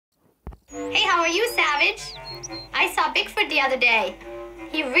Hey, how are you, Savage? I saw Bigfoot the other day.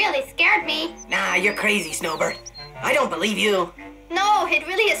 He really scared me. Nah, you're crazy, Snowbird. I don't believe you. No, it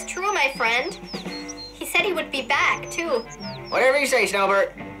really is true, my friend. He said he would be back, too. Whatever you say,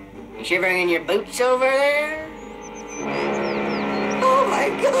 Snowbird. You shivering in your boots over there? Oh my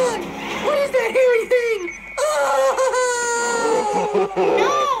God! What is that hairy thing? Oh!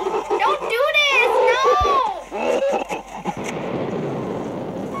 No! Don't do this! No!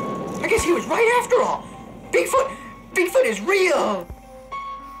 I guess he was right after all. Bigfoot is real.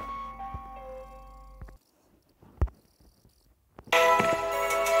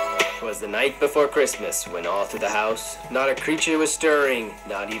 It was the night before Christmas when all through the house not a creature was stirring,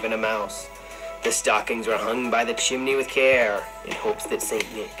 not even a mouse. The stockings were hung by the chimney with care in hopes that St.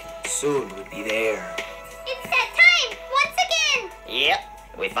 Nick soon would be there. It's that time! Once again! Yep,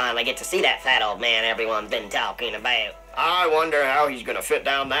 we finally get to see that fat old man everyone's been talking about. I wonder how he's gonna fit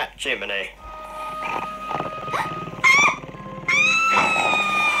down that chimney.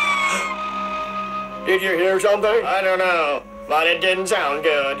 Did you hear something? I don't know, but it didn't sound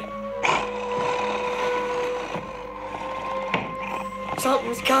good.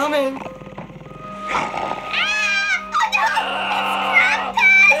 Something's coming.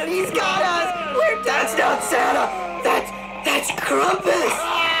 And he's got us! That's not Santa! That's Krampus!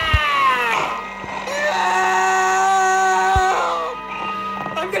 No!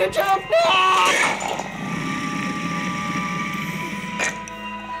 I'm gonna jump!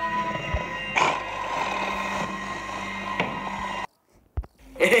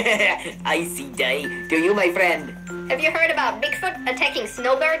 Icy day. Do you, my friend? Have you heard about Bigfoot attacking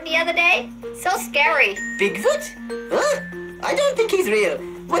Snowbird the other day? So scary. Bigfoot? Huh? I don't think he's real.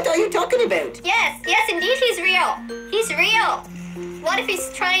 What are you talking about? Yes, indeed he's real. He's real. What if he's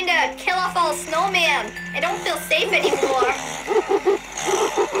trying to kill off all snowmen? I don't feel safe anymore.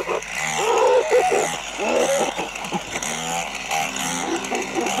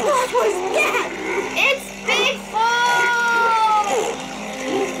 What was that? It's Bigfoot!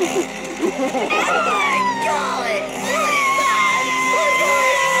 Oh my God! What is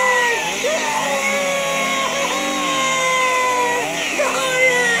that? What's going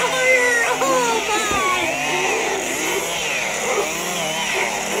on? Oh my!